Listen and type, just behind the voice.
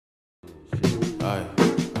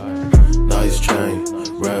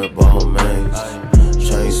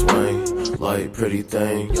swing like pretty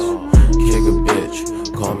things. Kick a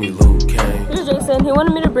bitch, call me Luke Kane. Here's Jason. He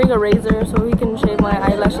wanted me to bring a razor so he can shave my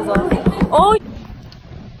eyelashes off. Oh!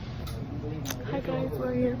 Hi guys,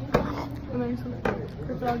 we're here. We're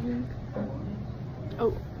vlogging.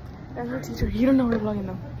 Oh, that's our teacher. You don't know we're vlogging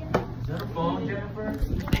them. Is that a phone, Jennifer?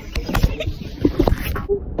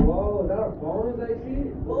 Whoa, is that our phone that I see?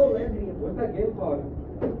 Whoa, Lindsay, what's that game called?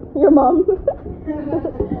 Your mom.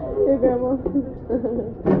 Your grandma.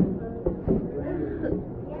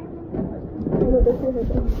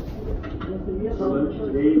 For lunch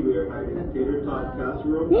today, we are having tater tot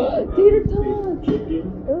casserole. Tater tot! Chicken,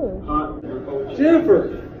 hot. Jennifer!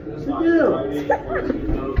 Sit down!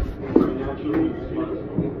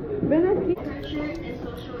 Ven aquí.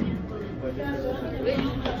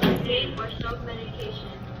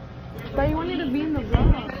 But you wanted to be in the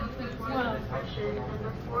vlog.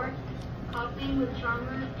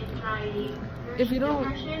 If you don't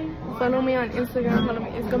follow me on Instagram, follow me.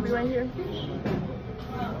 It's gonna be right here.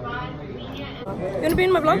 You wanna be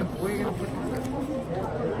in my vlog?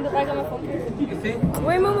 I got my phone. You can see?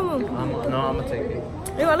 Wait, move. No, I'm gonna take it.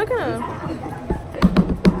 Yo, look at him.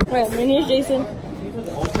 Right, my name's Jason.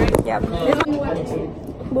 Yeah.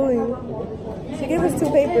 Bully. She gave us 2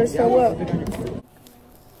 papers for what?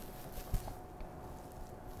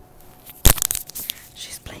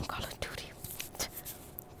 She's playing Call of Duty.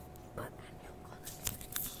 But I'm in Call of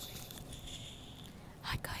Duty.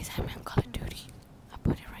 Hi guys, I'm in Call of Duty. I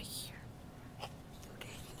put it right here.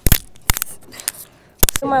 Okay.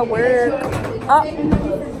 My work.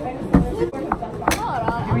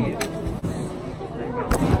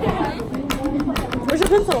 Where's your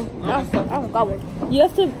pencil? I forgot one. You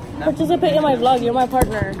have to participate in my vlog. You're my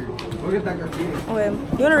partner. Look at that graffiti. Okay.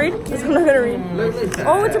 You wanna read? Because I'm not gonna read.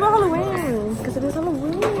 Oh, it's about Halloween. Because it is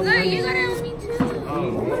Halloween. Girl, you got it on me too.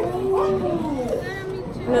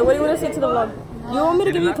 Okay, what do you want to say to the vlog? You want me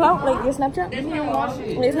to give you clout? Like your Snapchat?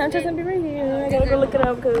 Your Snapchat's gonna be right here. I gotta go look it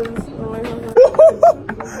up because.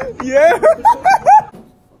 Yeah!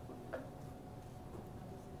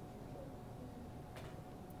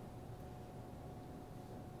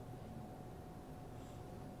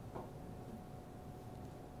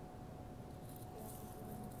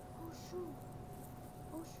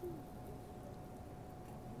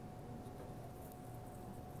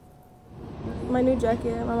 My new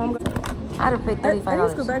jacket. My mom got. I'd have paid $35. I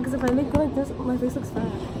just go back because if I look like this, my face looks fat.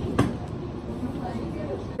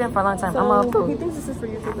 Been for a long time. So he thinks this is for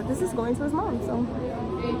YouTube, but this is going to his mom. So.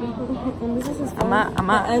 And this is his phone. I'm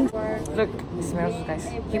not. And Look, it smells, guys.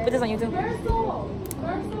 Can you put this on YouTube?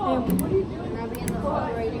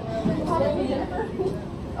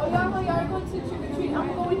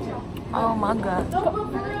 Oh my god.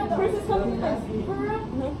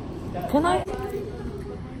 Can I?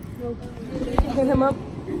 hit him up.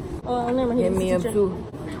 Oh, never mind. Hit me up too.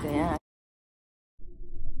 Yeah.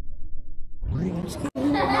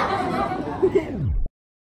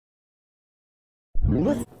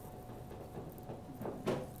 What?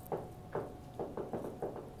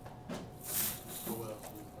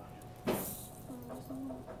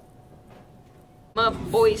 My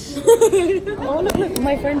voice. Oh, look,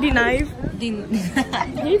 my friend D-Knife.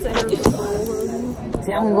 He's a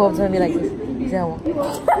See, I'm gonna go up to him and be like this. See, I won't.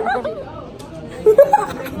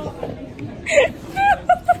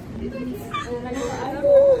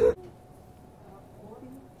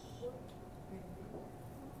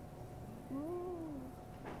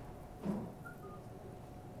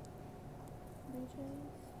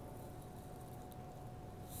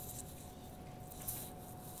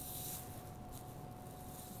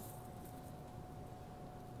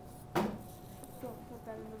 Put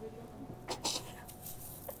that in the video.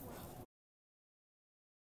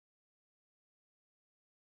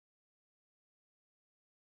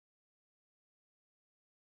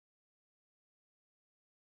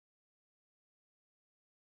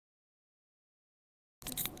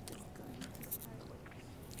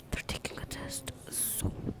 They're taking a test.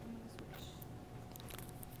 So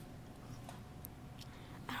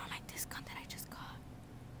I don't like this gun that I just got.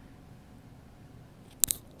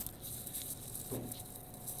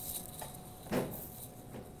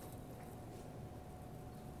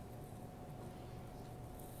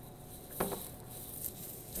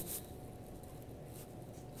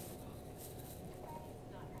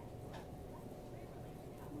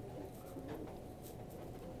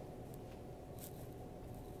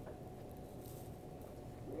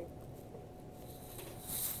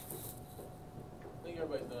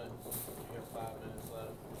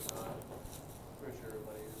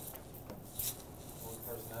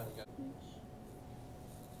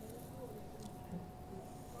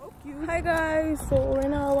 Hi guys, so we're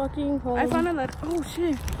now walking home. I found a letter. Oh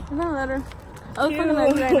shit, I found a letter. I was finding a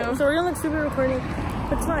letter right now. So we're gonna look stupid recording.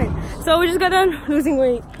 It's fine. So we just got done losing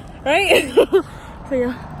weight, right? So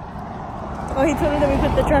yeah. Oh, he told me that we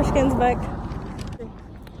put the trash cans back.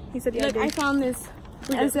 He said, yeah, Look, I found this.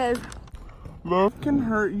 It says, Love can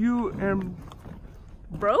hurt you and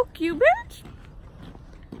broke you, bitch.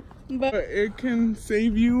 but it can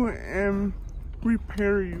save you and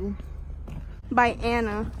repair you. By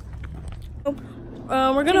Anna.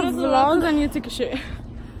 we're gonna vlog and you took a shit.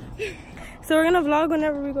 So we're gonna vlog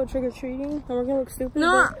whenever we go trick-or-treating, and we're gonna look stupid.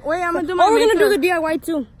 No, wait, I'm gonna do my we're makeup. gonna do the DIY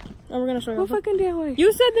too. And we're gonna show you. What fucking DIY?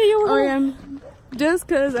 You said that you were Oh yeah, just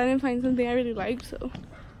cause I didn't find something I really liked, so.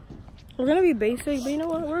 We're gonna be basic, but you know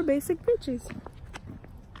what? We're basic bitches.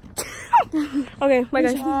 Okay, bye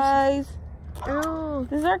guys. Ew.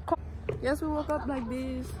 This is our car. Yes, we woke up like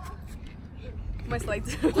this. My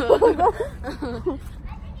slides. Take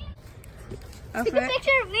a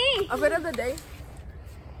picture of me. Outfit of the day.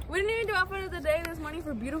 We didn't even do outfit of the day this morning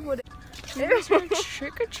for beautiful day.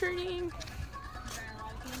 Trick or treating.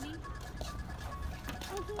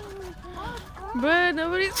 But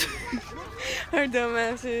nobody's our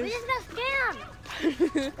dumbasses. We just got scammed.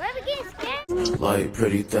 Why are we getting scammed? Like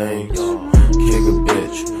pretty thing, kick a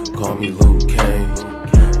bitch, call me Luke Kane.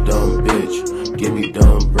 Dumb bitch, give me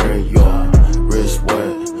dumb brain, y'all. Wrist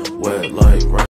wet, wet like rain.